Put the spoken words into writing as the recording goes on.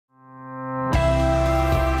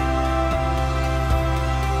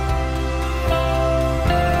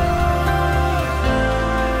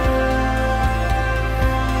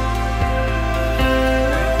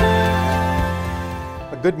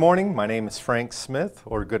Good morning, my name is Frank Smith,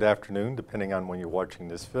 or good afternoon, depending on when you're watching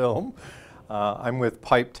this film. I'm with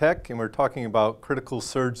Pipe Tech, and we're talking about critical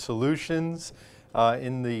surge solutions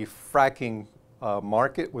in the fracking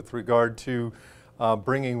market with regard to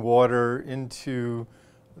bringing water into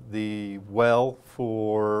the well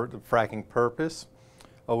for the fracking purpose.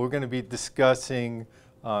 We're going to be discussing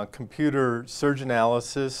computer surge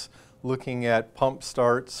analysis, looking at pump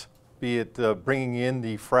starts, be it bringing in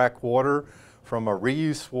the frack water from a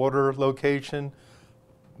reuse water location,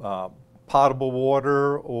 potable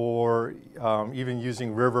water, or even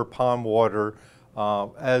using river pond water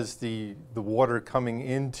as the water coming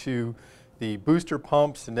into the booster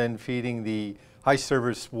pumps and then feeding the high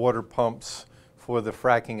service water pumps for the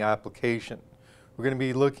fracking application. We're going to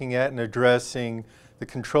be looking at and addressing the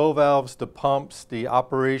control valves, the pumps, the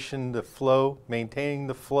operation, the flow, maintaining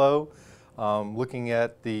the flow, looking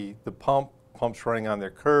at the pumps running on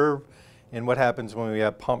their curve, and what happens when we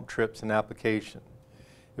have pump trips in application.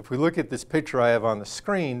 If we look at this picture I have on the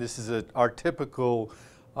screen, this is our typical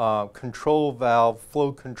control valve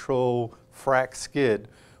flow control frac skid,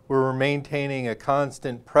 where we're maintaining a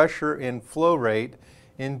constant pressure and flow rate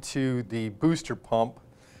into the booster pump.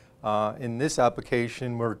 In this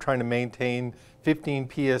application, we're trying to maintain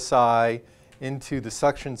 15 psi into the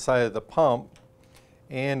suction side of the pump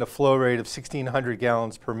and a flow rate of 1,600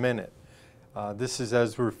 gallons per minute. This is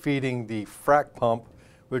as we're feeding the frac pump,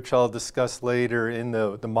 which I'll discuss later in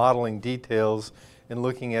the modeling details and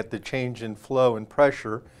looking at the change in flow and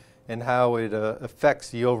pressure and how it affects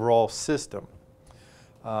the overall system.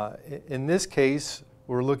 In this case,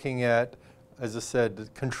 we're looking at, as I said, the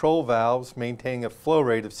control valves maintaining a flow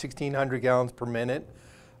rate of 1,600 gallons per minute,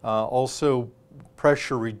 also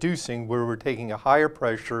pressure reducing, where we're taking a higher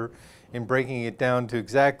pressure and breaking it down to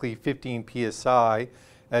exactly 15 psi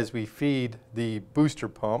as we feed the booster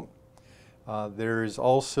pump. There's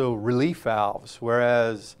also relief valves,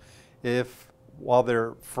 whereas while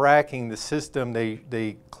they're fracking the system,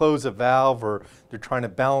 they close a valve or they're trying to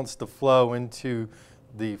balance the flow into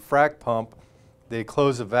the frac pump, they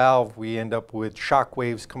close a valve, we end up with shock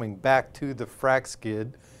waves coming back to the frac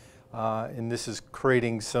skid, and this is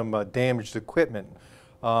creating some damaged equipment.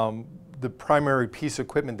 The primary piece of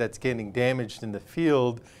equipment that's getting damaged in the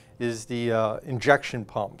field is the injection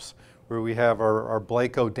pumps, where we have our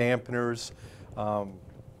Blacoh dampeners.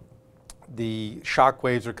 The shock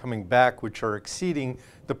waves are coming back, which are exceeding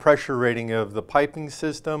the pressure rating of the piping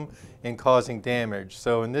system and causing damage.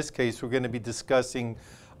 So in this case, we're going to be discussing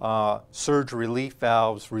surge relief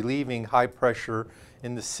valves, relieving high pressure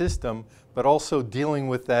in the system, but also dealing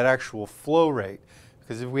with that actual flow rate.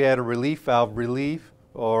 Because if we had a relief valve relief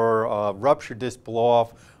or a rupture disc blow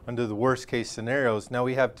off under the worst case scenarios, now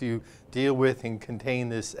we have to deal with and contain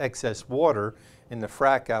this excess water in the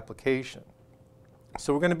frac application.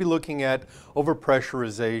 So we're going to be looking at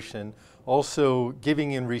overpressurization, also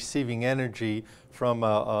giving and receiving energy from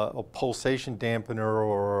a pulsation dampener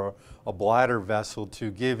or a bladder vessel to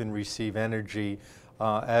give and receive energy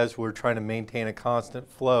as we're trying to maintain a constant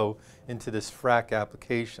flow into this frac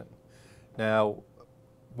application. Now,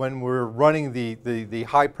 when we're running the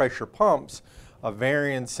high pressure pumps, a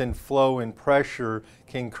variance in flow and pressure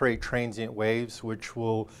can create transient waves, which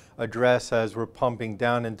we'll address as we're pumping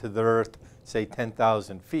down into the earth, say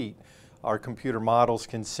 10,000 feet. Our computer models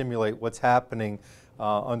can simulate what's happening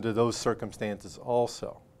under those circumstances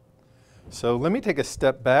also. So let me take a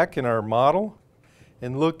step back in our model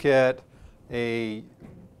and look at a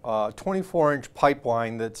 24-inch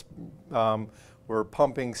pipeline that's we're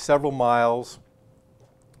pumping several miles,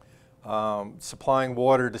 supplying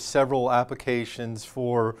water to several applications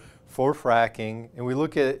for fracking, and we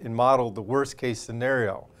look at and model the worst case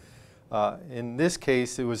scenario. In this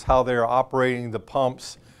case, it was how they're operating the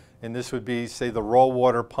pumps, and this would be, say, the raw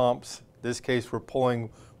water pumps. In this case, we're pulling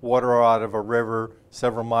water out of a river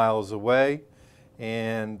several miles away,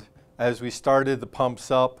 and as we started the pumps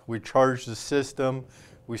up, we charged the system.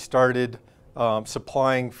 We started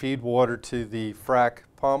supplying feed water to the frac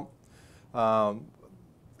pump.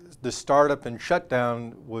 The startup and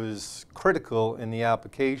shutdown was critical in the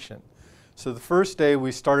application. So the first day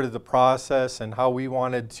we started the process and how we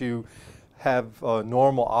wanted to have a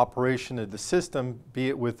normal operation of the system, be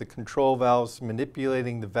it with the control valves,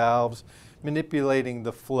 manipulating the valves, manipulating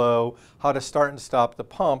the flow, how to start and stop the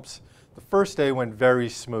pumps. The first day went very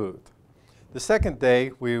smooth. The second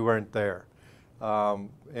day we weren't there.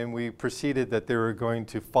 And we proceeded that they were going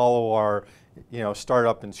to follow our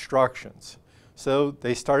startup instructions. So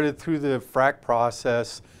they started through the frac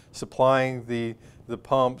process, supplying the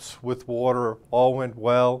pumps with water, all went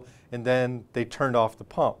well, and then they turned off the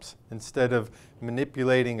pumps instead of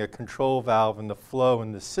manipulating a control valve and the flow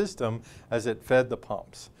in the system as it fed the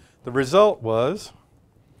pumps. The result was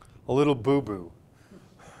a little boo-boo.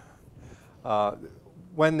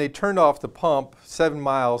 When they turned off the pump 7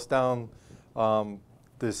 miles down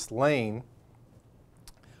this lane,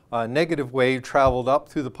 a negative wave traveled up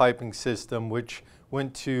through the piping system, which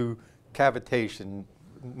went to cavitation,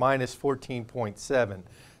 minus 14.7.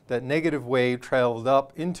 That negative wave traveled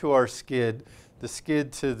up into our skid. The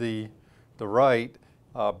skid to the right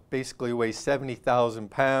basically weighs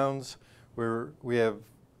 70,000 pounds. We have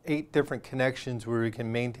 8 different connections where we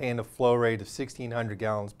can maintain a flow rate of 1,600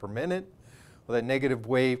 gallons per minute. Well, that negative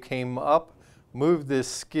wave came up, moved this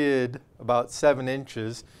skid about 7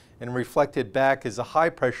 inches, and reflected back as a high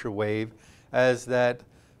pressure wave as that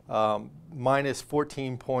minus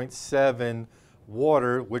 14.7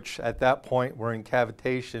 water, which at that point we're in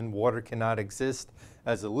cavitation, water cannot exist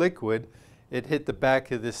as a liquid. It hit the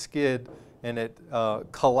back of the skid and it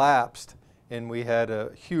collapsed, and we had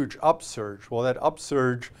a huge upsurge. Well, that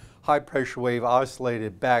upsurge high pressure wave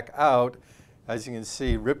oscillated back out, as you can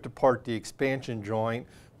see, ripped apart the expansion joint,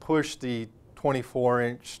 pushed the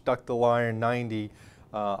 24-inch ductile iron 90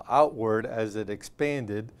 outward as it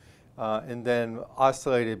expanded, and then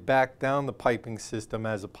oscillated back down the piping system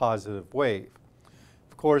as a positive wave.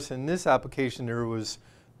 Of course, in this application, there was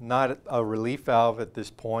not a relief valve at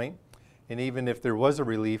this point, and even if there was a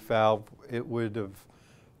relief valve, it would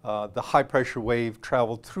have, the high pressure wave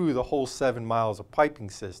traveled through the whole 7 miles of piping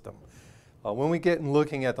system. When we get in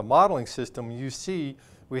looking at the modeling system, you see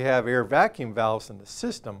we have air vacuum valves in the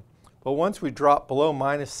system, but once we drop below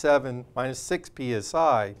minus 6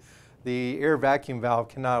 psi, the air vacuum valve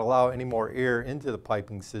cannot allow any more air into the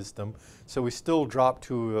piping system, so we still drop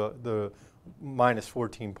to the minus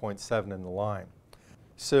 14.7 in the line.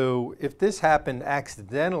 So if this happened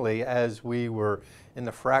accidentally as we were in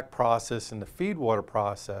the frack process and the feed water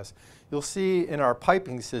process, you'll see in our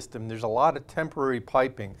piping system there's a lot of temporary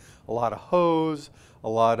piping, a lot of hose, a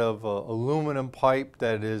lot of aluminum pipe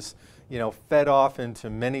that is fed off into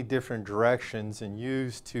many different directions and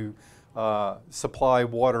used to supply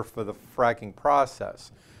water for the fracking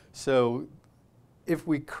process. So if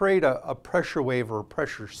we create a pressure wave or a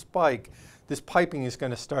pressure spike, this piping is going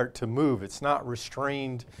to start to move. It's not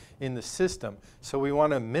restrained in the system. So we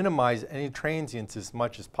want to minimize any transients as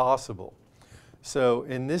much as possible. So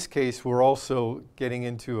in this case, we're also getting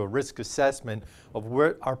into a risk assessment of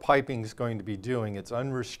what our piping is going to be doing. It's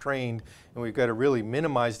unrestrained, and we've got to really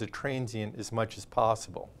minimize the transient as much as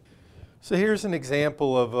possible. So here's an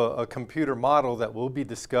example of a computer model that we'll be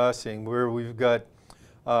discussing where we've got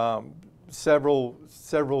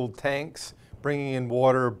several tanks bringing in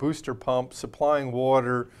water, a booster pump, supplying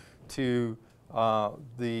water to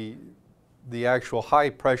the actual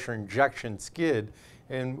high pressure injection skid.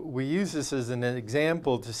 And we use this as an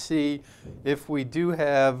example to see if we do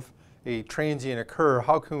have a transient occur,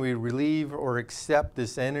 how can we relieve or accept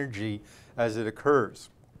this energy as it occurs.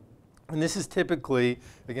 And this is typically,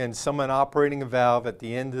 again, someone operating a valve at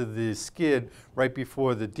the end of the skid right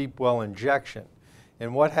before the deep well injection.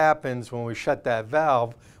 And what happens when we shut that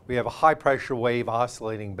valve? We have a high pressure wave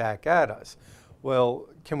oscillating back at us. Well,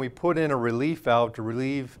 can we put in a relief valve to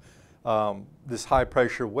relieve this high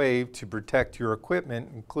pressure wave to protect your equipment,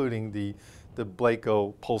 including the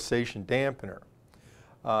Blacoh pulsation dampener?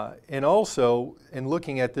 And also, in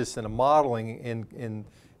looking at this in a modeling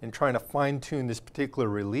and trying to fine-tune this particular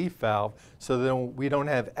relief valve so that we don't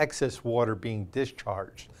have excess water being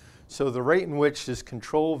discharged. So the rate in which this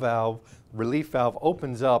control valve, relief valve,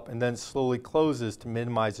 opens up and then slowly closes to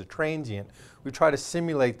minimize the transient, we try to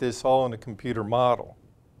simulate this all in a computer model.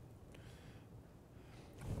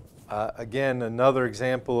 Again, another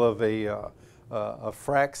example of a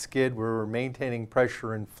frack skid where we're maintaining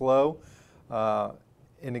pressure and flow.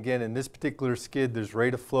 And again, in this particular skid, there's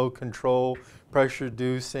rate of flow control, pressure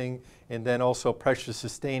reducing, and then also pressure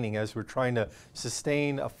sustaining as we're trying to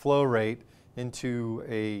sustain a flow rate into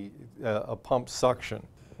a pump suction.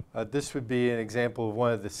 This would be an example of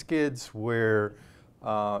one of the skids where,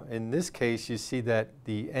 in this case, you see that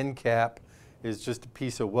the end cap is just a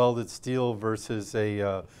piece of welded steel versus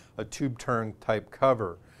a tube turn type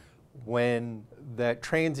cover. When that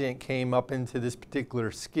transient came up into this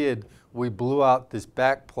particular skid, we blew out this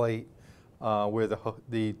back plate where the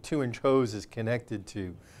 2-inch hose is connected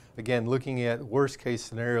to. Again, looking at worst case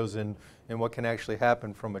scenarios and what can actually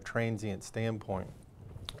happen from a transient standpoint.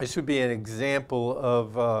 This would be an example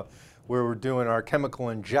of where we're doing our chemical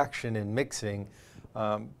injection and mixing.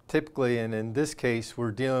 Typically, and in this case,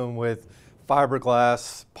 we're dealing with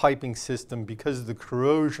fiberglass piping system because of the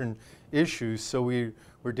corrosion issues. So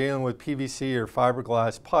we're dealing with PVC or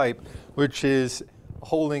fiberglass pipe, which is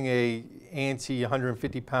holding a ANSI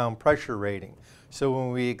 150-pound pressure rating. So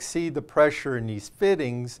when we exceed the pressure in these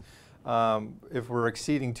fittings, if we're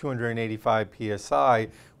exceeding 285 psi,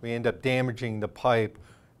 we end up damaging the pipe.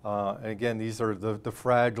 Again, these are the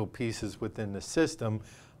fragile pieces within the system,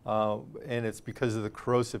 and it's because of the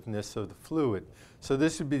corrosiveness of the fluid. So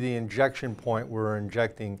this would be the injection point where we're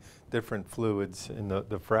injecting different fluids in the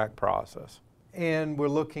frac process. And we're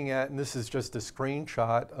looking at, and this is just a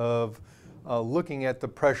screenshot of looking at the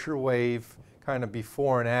pressure wave kind of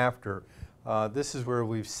before and after. This is where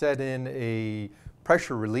we've set in a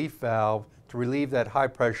pressure relief valve to relieve that high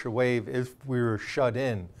pressure wave if we were shut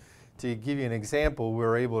in. To give you an example, we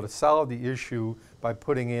were able to solve the issue by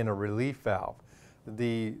putting in a relief valve.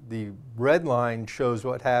 The red line shows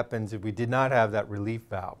what happens if we did not have that relief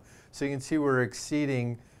valve. So you can see we're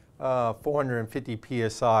exceeding 450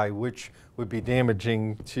 psi, which would be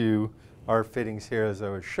damaging to our fittings here, as I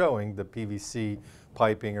was showing, the PVC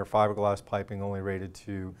piping or fiberglass piping only rated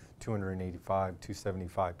to 285,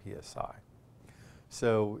 275 psi.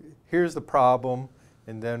 So here's the problem,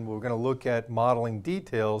 and then we're going to look at modeling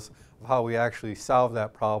details of how we actually solve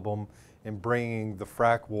that problem in bringing the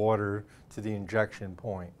frac water to the injection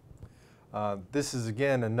point. This is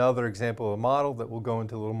again another example of a model that we'll go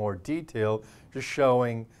into a little more detail, just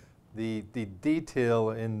showing the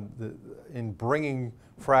detail in bringing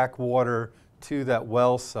frac water to that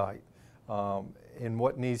well site, and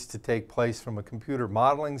what needs to take place from a computer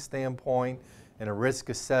modeling standpoint and a risk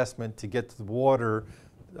assessment to get the water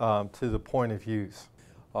to the point of use.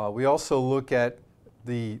 We also look at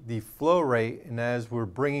the flow rate, and as we're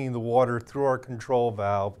bringing the water through our control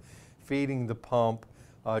valve, feeding the pump,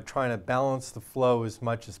 trying to balance the flow as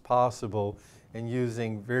much as possible, and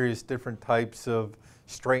using various different types of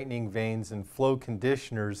straightening vanes and flow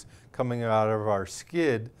conditioners coming out of our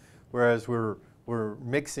skid, whereas we're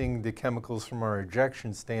mixing the chemicals from our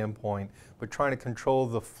ejection standpoint, but trying to control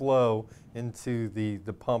the flow into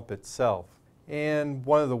the pump itself. And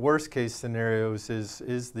one of the worst case scenarios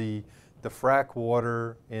is the frac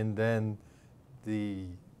water and then the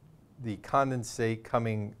condensate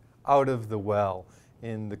coming out of the well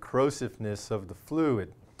in the corrosiveness of the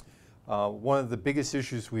fluid. One of the biggest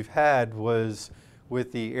issues we've had was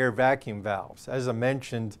with the air vacuum valves. As I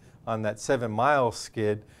mentioned on that 7-mile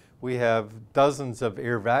skid, we have dozens of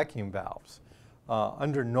air vacuum valves.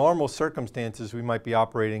 Under normal circumstances, we might be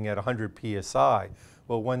operating at 100 psi.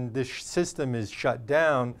 Well, when this system is shut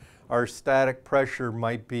down, our static pressure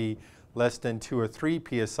might be less than 2 or 3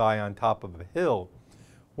 psi on top of a hill.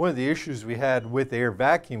 One of the issues we had with air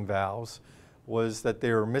vacuum valves was that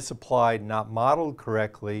they were misapplied, not modeled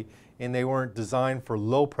correctly, and they weren't designed for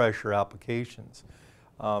low pressure applications.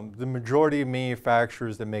 The majority of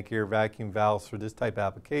manufacturers that make air vacuum valves for this type of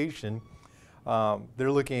application,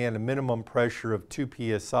 they're looking at a minimum pressure of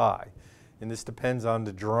 2 psi. And this depends on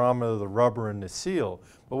the diameter of the rubber and the seal.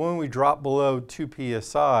 But when we drop below 2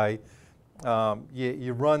 psi,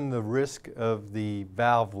 you run the risk of the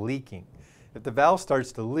valve leaking. If the valve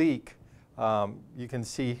starts to leak, you can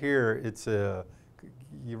see here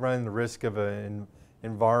you run the risk of an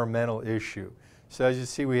environmental issue. So as you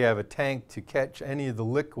see, we have a tank to catch any of the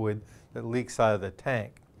liquid that leaks out of the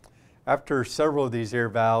tank. After several of these air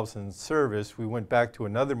valves in service, we went back to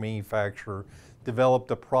another manufacturer,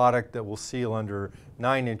 developed a product that will seal under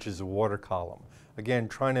 9 inches of water column. Again,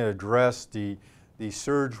 trying to address the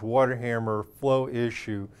surge water hammer flow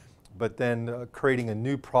issue, but then creating a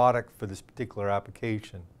new product for this particular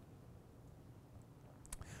application.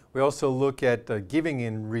 We also look at giving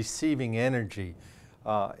and receiving energy.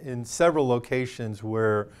 In several locations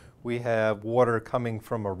where we have water coming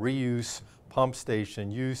from a reuse pump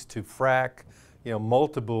station used to frack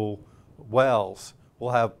multiple wells, we'll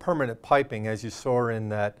have permanent piping, as you saw in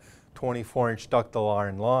that 24-inch ductile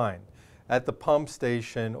iron line. At the pump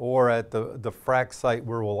station or at the frack site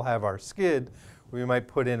where we'll have our skid, we might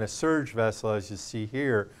put in a surge vessel, as you see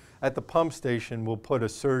here. At the pump station, we'll put a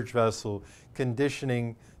surge vessel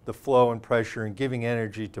conditioning the flow and pressure and giving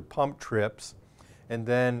energy to pump trips. And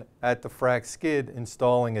then at the frac skid,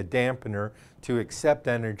 installing a dampener to accept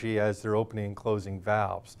energy as they're opening and closing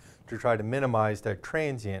valves to try to minimize that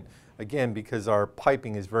transient, again, because our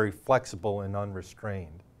piping is very flexible and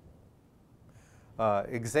unrestrained.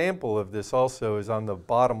 Example of this also is on the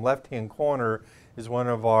bottom left-hand corner is one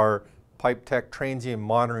of our PipeTech transient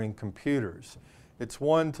monitoring computers. It's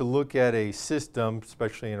one to look at a system,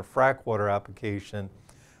 especially in a frac water application.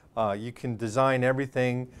 You can design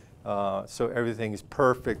everything so everything is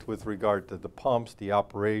perfect with regard to the pumps, the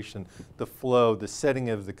operation, the flow, the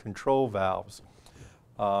setting of the control valves.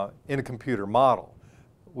 in a computer model.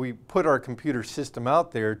 We put our computer system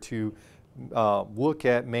out there to look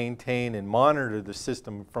at, maintain, and monitor the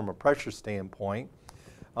system from a pressure standpoint.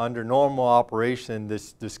 Under normal operation,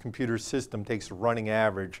 this computer system takes a running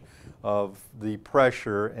average of the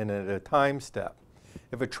pressure and at a time step.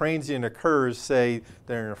 If a transient occurs, say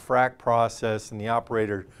they're in a frack process and the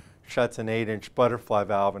operator shuts an 8-inch butterfly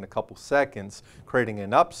valve in a couple seconds, creating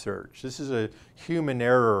an upsurge. This is a human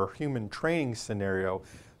error or human training scenario.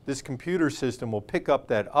 This computer system will pick up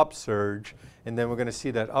that upsurge, and then we're going to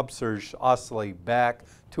see that upsurge oscillate back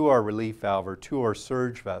to our relief valve or to our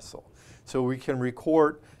surge vessel. So we can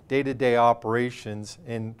record day-to-day operations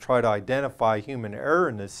and try to identify human error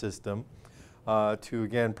in this system to,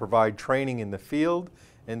 again, provide training in the field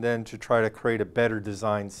and then to try to create a better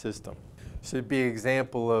designed system. So it'd be an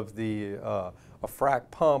example of a frack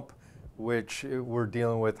pump, which we're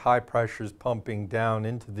dealing with high pressures pumping down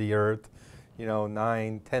into the earth,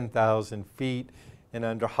 9,000, 10,000 feet, and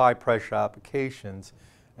under high pressure applications.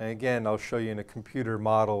 And again, I'll show you in a computer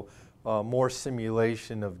model more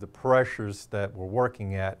simulation of the pressures that we're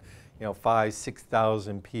working at, 5,000,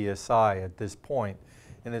 6,000 psi at this point.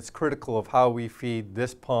 And it's critical of how we feed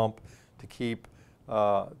this pump to keep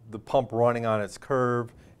the pump running on its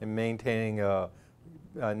curve and maintaining a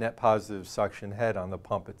net positive suction head on the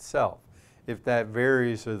pump itself. If that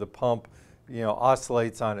varies or the pump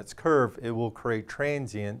oscillates on its curve, it will create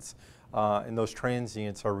transients, and those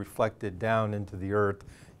transients are reflected down into the earth,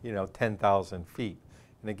 10,000 feet.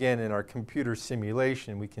 And again, in our computer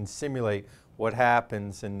simulation, we can simulate what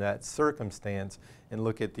happens in that circumstance and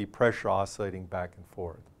look at the pressure oscillating back and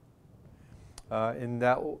forth.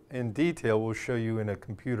 In detail, we'll show you in a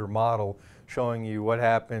computer model showing you what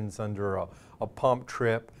happens under a pump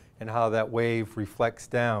trip and how that wave reflects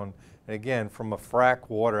down. And again, from a frack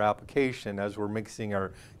water application, as we're mixing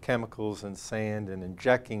our chemicals and sand and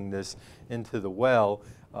injecting this into the well,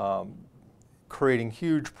 creating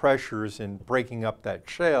huge pressures and breaking up that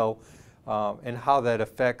shale, and how that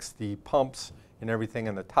affects the pumps and everything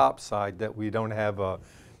on the top side, that we don't have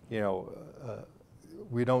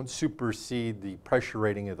we don't supersede the pressure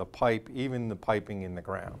rating of the pipe, even the piping in the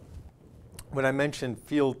ground. When I mentioned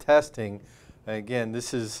field testing, again,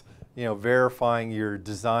 this is verifying your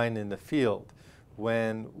design in the field.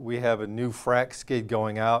 When we have a new frack skid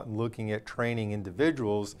going out and looking at training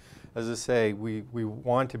individuals, as I say, we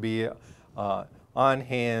want to be on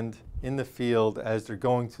hand in the field as they're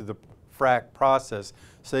going through the frack process,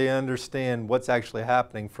 so they understand what's actually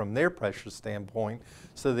happening from their pressure standpoint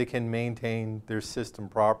so they can maintain their system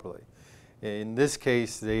properly. In this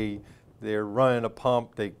case, they're running a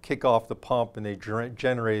pump, they kick off the pump and they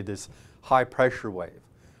generate this high pressure wave.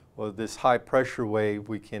 Well, this high pressure wave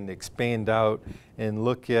we can expand out and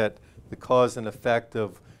look at the cause and effect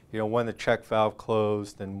of when the check valve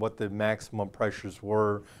closed and what the maximum pressures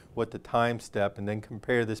were, what the time step, and then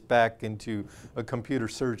compare this back into a computer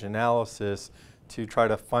surge analysis to try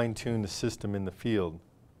to fine-tune the system in the field.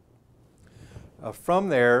 From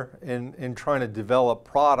there, in trying to develop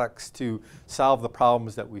products to solve the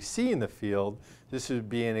problems that we see in the field, this would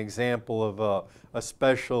be an example of a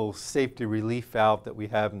special safety relief valve that we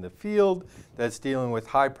have in the field that's dealing with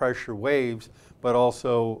high pressure waves, but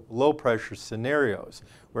also low pressure scenarios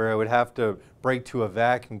where I would have to break to a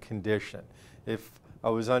vacuum condition. If I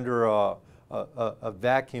was under a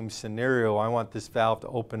vacuum scenario, I want this valve to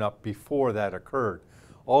open up before that occurred.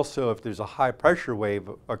 Also, if there's a high pressure wave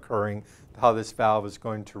occurring, how this valve is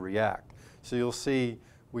going to react. So you'll see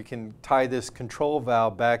we can tie this control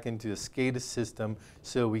valve back into a SCADA system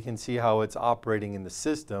so we can see how it's operating in the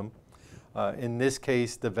system. In this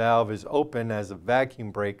case, the valve is open as a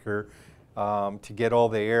vacuum breaker to get all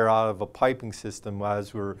the air out of a piping system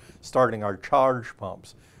as we're starting our charge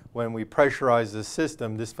pumps. When we pressurize the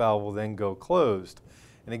system, this valve will then go closed.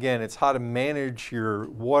 And again, it's how to manage your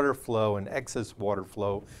water flow and excess water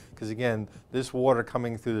flow, because again, this water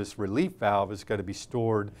coming through this relief valve is going to be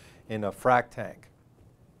stored in a frack tank.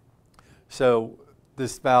 So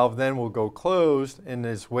this valve then will go closed and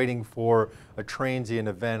is waiting for a transient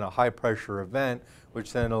event, a high pressure event,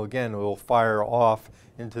 which then again will fire off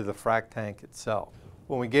into the frack tank itself.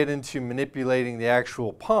 When we get into manipulating the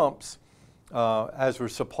actual pumps, as we're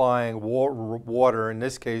supplying water, in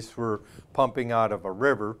this case we're pumping out of a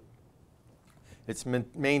river, it's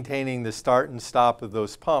maintaining the start and stop of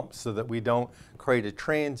those pumps so that we don't create a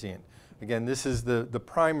transient. Again, this is the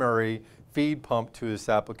primary feed pump to this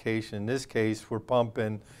application. In this case, we're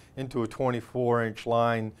pumping into a 24-inch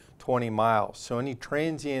line 20 miles. So any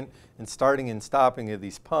transient and starting and stopping of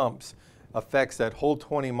these pumps affects that whole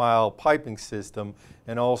 20-mile piping system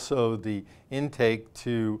and also the intake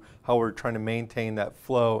to how we're trying to maintain that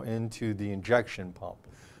flow into the injection pump.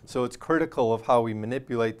 So it's critical of how we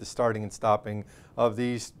manipulate the starting and stopping of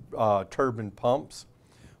these turbine pumps.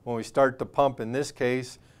 When we start the pump, in this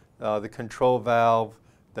case, the control valve,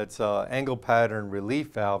 that's angle pattern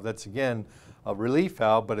relief valve, that's again a relief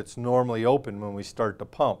valve, but it's normally open when we start the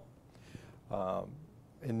pump.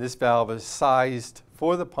 And this valve is sized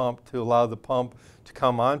for the pump to allow the pump to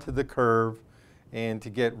come onto the curve and to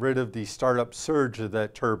get rid of the startup surge of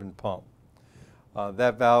that turbine pump.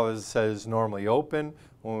 That valve is normally open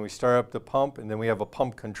when we start up the pump, and then we have a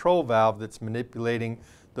pump control valve that's manipulating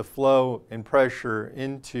the flow and pressure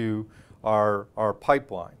into our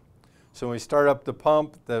pipeline. So when we start up the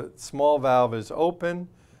pump, the small valve is open.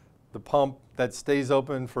 The pump that stays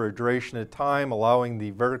open for a duration of time, allowing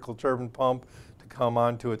the vertical turbine pump to come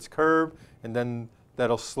onto its curve, and then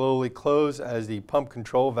that'll slowly close as the pump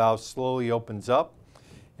control valve slowly opens up.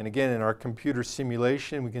 And again, in our computer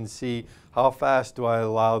simulation, we can see how fast do I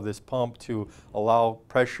allow this pump to allow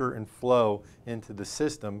pressure and flow into the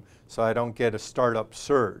system so I don't get a startup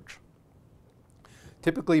surge.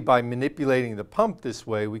 Typically, by manipulating the pump this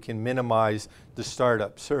way, we can minimize the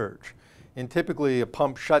startup surge. And typically, a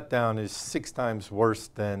pump shutdown is 6 times worse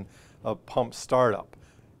than a pump startup,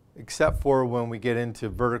 except for when we get into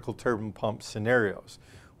vertical turbine pump scenarios.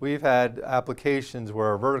 We've had applications where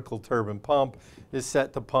our vertical turbine pump is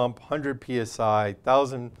set to pump 100 psi,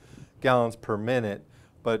 1,000 gallons per minute,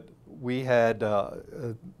 but we had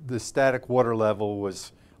the static water level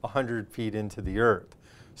was 100 feet into the earth.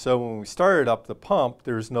 So when we started up the pump,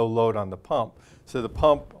 there was no load on the pump. So the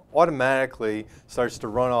pump automatically starts to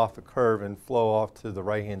run off the curve and flow off to the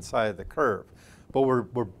right-hand side of the curve. But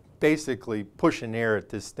we're basically pushing air at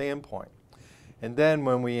this standpoint. And then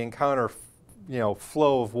when we encounter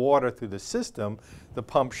flow of water through the system, the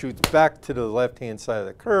pump shoots back to the left-hand side of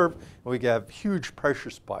the curve, and we have huge pressure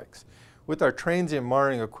spikes. With our transient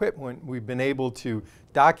monitoring equipment, we've been able to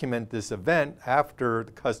document this event after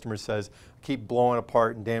the customer says, keep blowing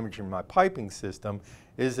apart and damaging my piping system.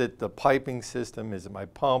 Is it the piping system? Is it my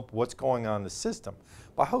pump? What's going on in the system?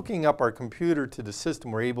 By hooking up our computer to the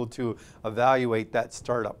system, we're able to evaluate that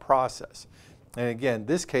startup process. And again,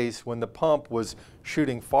 this case, when the pump was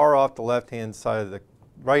shooting far off the right-hand side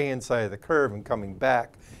of the curve and coming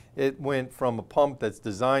back, it went from a pump that's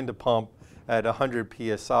designed to pump at 100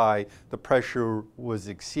 psi, the pressure was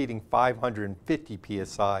exceeding 550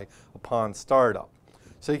 psi upon startup.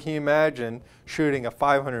 So you can imagine shooting a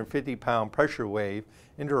 550-pound pressure wave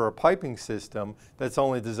into our piping system that's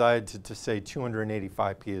only designed to say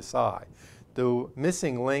 285 psi. The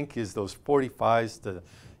missing link is those 45s to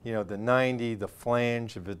the 90, the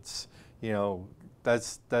flange. If it's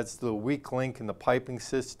that's the weak link in the piping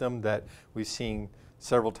system that we've seen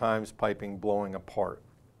several times, piping blowing apart.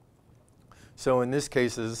 So in this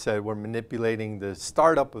case, as I said, we're manipulating the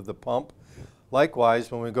startup of the pump.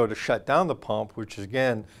 Likewise, when we go to shut down the pump, which is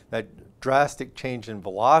again, that drastic change in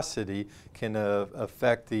velocity can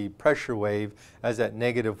affect the pressure wave as that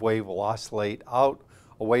negative wave will oscillate out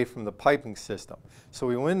away from the piping system. So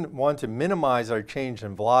we want to minimize our change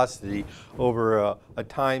in velocity over a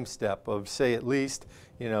time step of, say, at least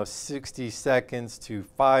 60 seconds to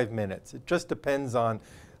 5 minutes. It just depends on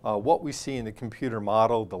what we see in the computer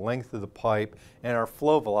model, the length of the pipe, and our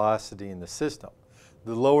flow velocity in the system.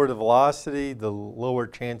 The lower the velocity, the lower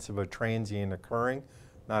chance of a transient occurring,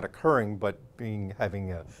 not occurring, but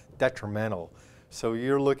having a detrimental. So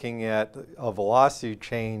you're looking at a velocity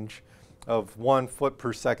change of 1 foot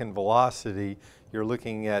per second velocity. You're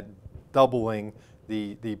looking at doubling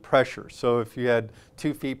the pressure. So if you had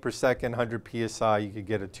 2 feet per second, 100 psi, you could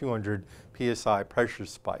get a 200 psi pressure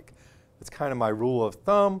spike. It's kind of my rule of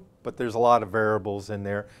thumb, but there's a lot of variables in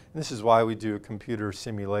there. And this is why we do a computer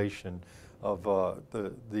simulation of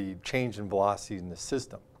the change in velocity in the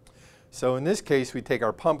system. So in this case, we take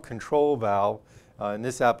our pump control valve in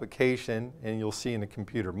this application, and you'll see in the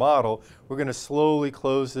computer model, we're going to slowly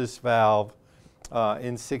close this valve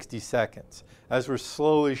in 60 seconds. As we're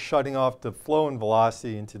slowly shutting off the flow and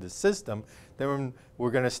velocity into the system, then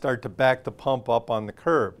we're going to start to back the pump up on the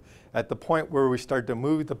curve. At the point where we start to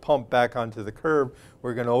move the pump back onto the curve,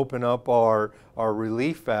 we're going to open up our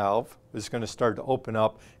relief valve. It's going to start to open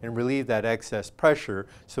up and relieve that excess pressure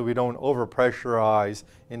so we don't overpressurize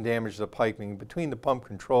and damage the piping between the pump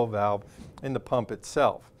control valve and the pump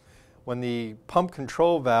itself. When the pump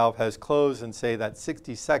control valve has closed in, say, that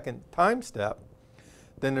 60-second time step,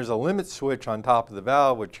 then there's a limit switch on top of the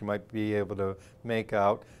valve, which you might be able to make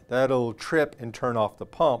out. That'll trip and turn off the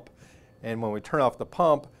pump. And when we turn off the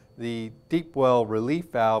pump, the deep well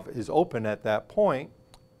relief valve is open at that point,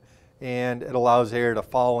 and it allows air to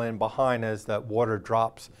fall in behind as that water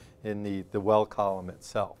drops in the well column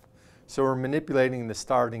itself. So we're manipulating the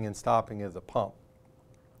starting and stopping of the pump.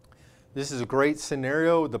 This is a great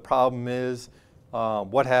scenario. The problem is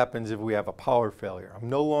what happens if we have a power failure? I'm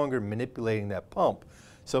no longer manipulating that pump.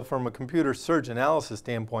 So from a computer surge analysis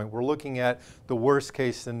standpoint, we're looking at the worst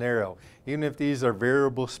case scenario. Even if these are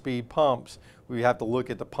variable speed pumps, we have to look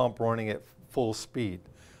at the pump running at full speed.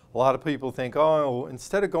 A lot of people think, oh,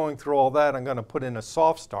 instead of going through all that, I'm going to put in a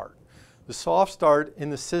soft start. The soft start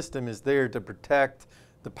in the system is there to protect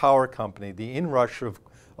the power company, the inrush of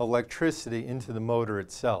electricity into the motor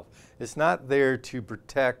itself. It's not there to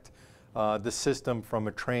protect the system from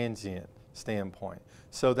a transient standpoint.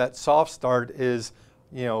 So that soft start is,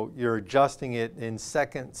 you're adjusting it in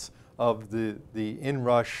seconds of the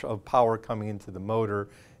inrush of power coming into the motor,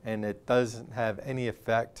 and it doesn't have any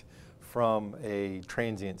effect from a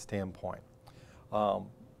transient standpoint.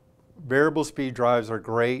 Variable speed drives are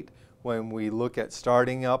great when we look at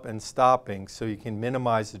starting up and stopping, so you can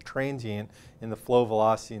minimize the transient in the flow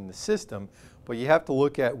velocity in the system, but you have to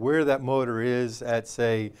look at where that motor is at,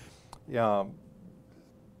 say, 30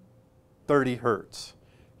 hertz.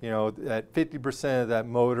 At 50% of that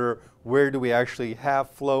motor, where do we actually have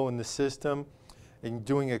flow in the system? And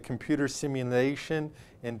doing a computer simulation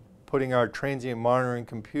and putting our transient monitoring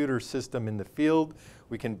computer system in the field,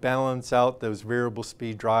 we can balance out those variable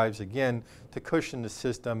speed drives again to cushion the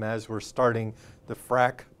system as we're starting the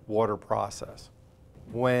frac water process.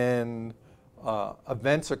 When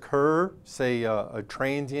events occur, say a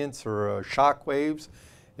transients or shock waves,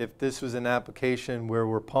 if this was an application where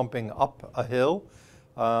we're pumping up a hill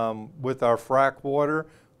with our frac water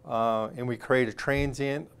and we create a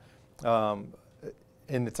transient, and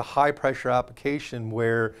it's a high pressure application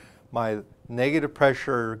where my negative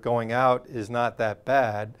pressure going out is not that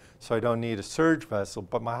bad, so I don't need a surge vessel,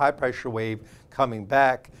 but my high pressure wave coming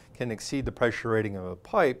back can exceed the pressure rating of a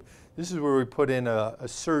pipe. This is where we put in a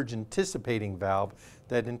surge anticipating valve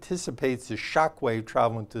that anticipates the shock wave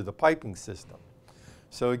traveling through the piping system.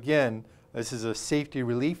 So again, this is a safety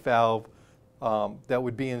relief valve that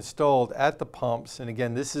would be installed at the pumps, and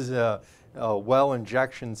again, this is a well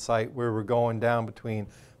injection site where we're going down between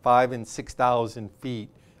 5,000 and 6,000 feet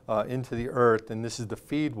into the earth, and this is the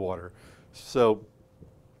feed water. So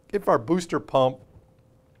if our booster pump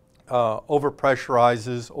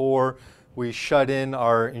overpressurizes, or we shut in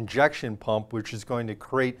our injection pump, which is going to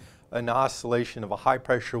create an oscillation of a high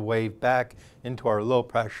pressure wave back into our low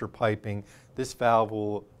pressure piping, this valve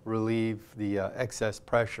will relieve the excess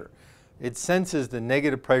pressure. It senses the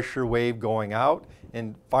negative pressure wave going out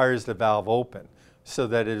and fires the valve open so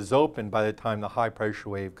that it is open by the time the high pressure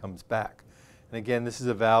wave comes back. And again, this is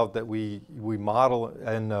a valve that we model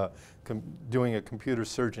and doing a computer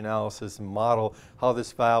surge analysis and model how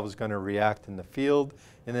this valve is going to react in the field.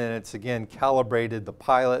 And then it's again calibrated the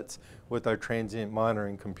pilots with our transient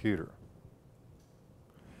monitoring computer.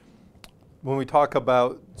 When we talk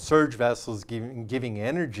about surge vessels giving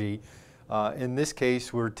energy, in this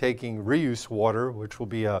case, we're taking reuse water, which will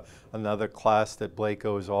be another class that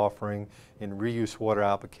Blacoh is offering in reuse water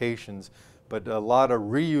applications. But a lot of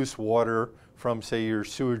reuse water from, say, your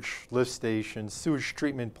sewage lift stations, sewage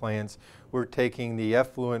treatment plants, we're taking the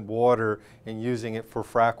effluent water and using it for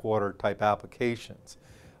frac water type applications.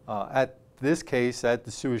 At this case, at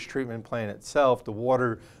the sewage treatment plant itself, the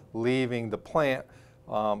water leaving the plant,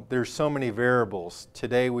 there's so many variables.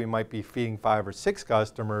 Today we might be feeding 5 or 6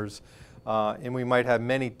 customers, and we might have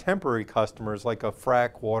many temporary customers like a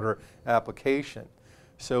frac water application.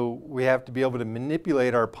 So we have to be able to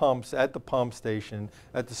manipulate our pumps at the pump station,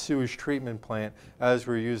 at the sewage treatment plant, as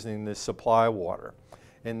we're using this supply water.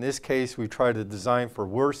 In this case, we try to design for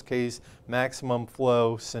worst case maximum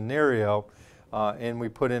flow scenario, and we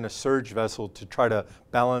put in a surge vessel to try to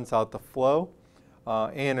balance out the flow,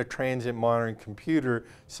 and a transient monitoring computer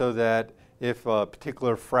so that if a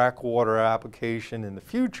particular frac water application in the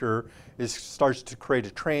future starts to create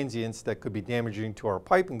a transients that could be damaging to our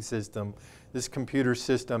piping system, this computer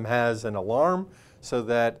system has an alarm so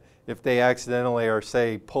that if they accidentally are,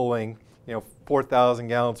 say, pulling 4,000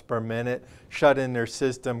 gallons per minute, shut in their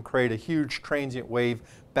system, create a huge transient wave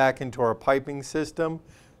back into our piping system,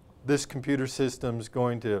 this computer system is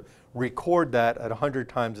going to record that at 100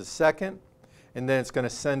 times a second, and then it's going to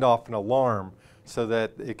send off an alarm so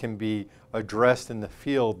that it can be addressed in the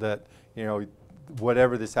field that,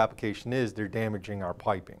 whatever this application is, they're damaging our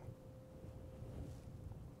piping.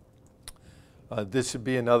 This would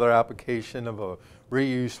be another application of a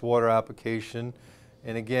reuse water application.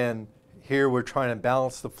 And again, here we're trying to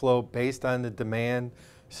balance the flow based on the demand.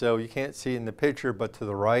 So you can't see it in the picture, but to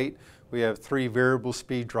the right, we have 3 variable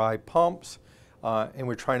speed drive pumps, and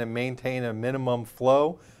we're trying to maintain a minimum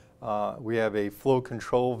flow. We have a flow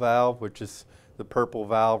control valve, which is the purple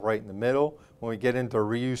valve right in the middle. When we get into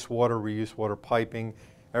reuse water piping,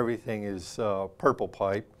 everything is purple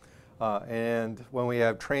pipe. And when we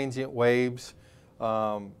have transient waves,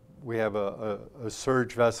 we have a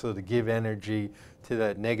surge vessel to give energy to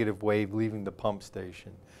that negative wave leaving the pump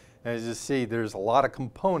station. And as you see, there's a lot of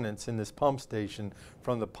components in this pump station,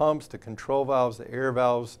 from the pumps, the control valves, the air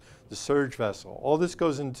valves, the surge vessel. All this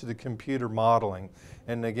goes into the computer modeling.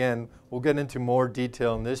 And again, we'll get into more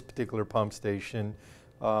detail in this particular pump station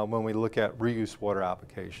when we look at reuse water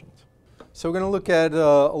applications. So we're going to look at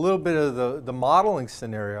a little bit of the modeling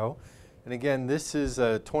scenario. And again, this is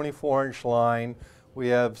a 24-inch line. We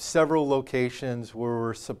have several locations where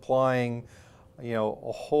we're supplying, a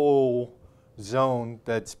whole zone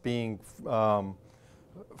that's being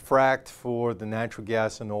fracked for the natural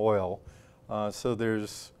gas and oil. So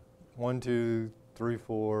there's 1, 2, 3,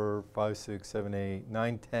 4, 5, 6, 7, 8,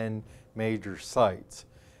 9, 10 major sites.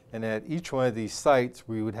 And at each one of these sites,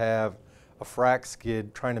 we would have a frack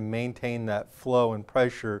skid trying to maintain that flow and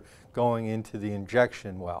pressure going into the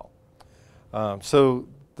injection well. So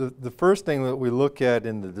the first thing that we look at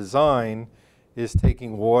in the design is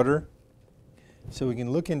taking water. So we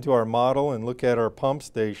can look into our model and look at our pump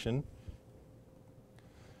station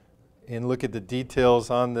and look at the details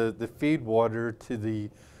on the feed water to the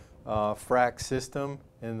frack system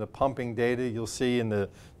and the pumping data you'll see in the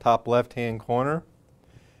top left-hand corner.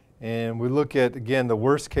 And we look at, again, the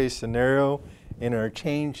worst case scenario in our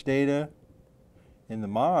change data in the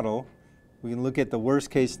model. We can look at the worst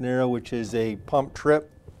case scenario, which is a pump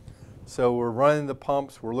trip. So we're running the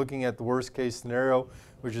pumps, we're looking at the worst case scenario,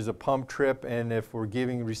 which is a pump trip, and if we're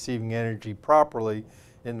receiving energy properly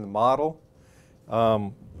in the model.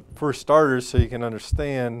 For starters, so you can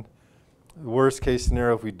understand the worst case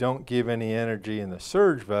scenario, if we don't give any energy in the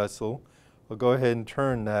surge vessel, we'll go ahead and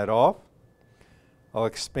turn that off. I'll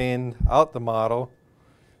expand out the model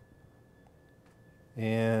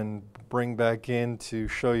and bring back in to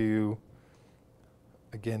show you,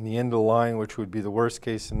 again, the end of the line, which would be the worst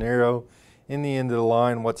case scenario. In the end of the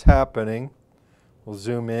line, what's happening? We'll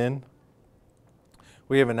zoom in.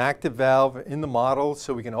 We have an active valve in the model,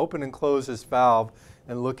 so we can open and close this valve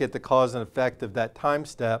and look at the cause and effect of that time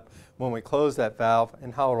step when we close that valve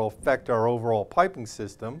and how it will affect our overall piping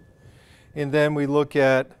system. And then we look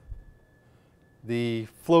at the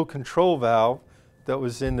flow control valve that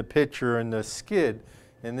was in the picture in the skid.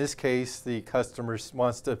 In this case, the customer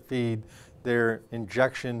wants to feed their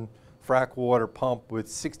injection frack water pump with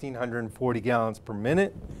 1,640 gallons per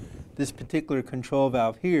minute. This particular control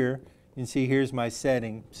valve here, you can see here's my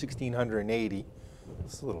setting, 1,680.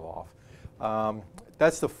 It's a little off.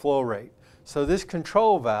 That's the flow rate. So this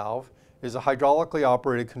control valve is a hydraulically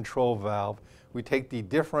operated control valve. We take the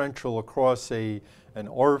differential across an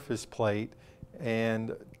orifice plate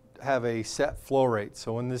and have a set flow rate.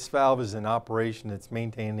 So when this valve is in operation, it's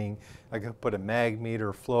maintaining, I can put a mag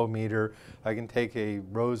meter, flow meter, I can take a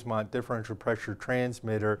Rosemont differential pressure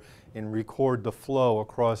transmitter and record the flow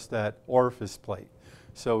across that orifice plate.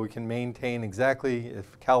 So we can maintain exactly,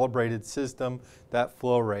 if calibrated system, that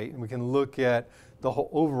flow rate. And we can look at the whole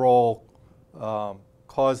overall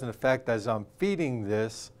cause and effect as I'm feeding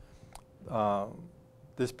this,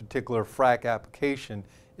 this particular frack application.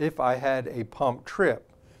 If I had a pump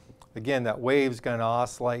trip, again, that wave's going to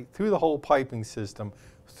oscillate through the whole piping system,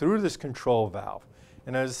 through this control valve.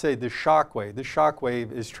 And as I say, the shock wave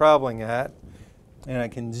is traveling at, and I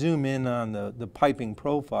can zoom in on the piping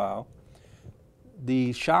profile,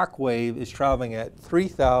 the shock wave is traveling at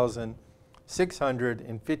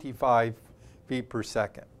 3,655 feet per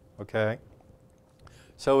second, okay?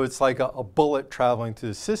 So it's like a bullet traveling through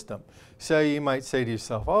the system. So you might say to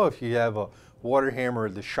yourself, oh, if you have a water hammer,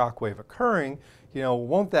 the shock wave occurring,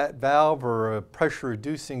 won't that valve or a pressure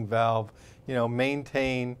reducing valve,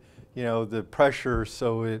 maintain, the pressure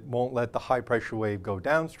so it won't let the high pressure wave go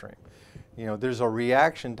downstream? There's a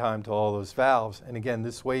reaction time to all those valves. And again,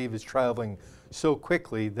 this wave is traveling so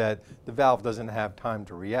quickly that the valve doesn't have time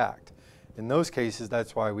to react. In those cases,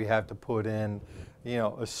 that's why we have to put in,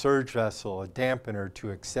 a surge vessel, a dampener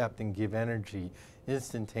to accept and give energy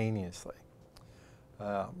instantaneously.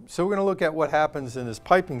 So we're going to look at what happens in this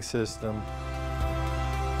piping system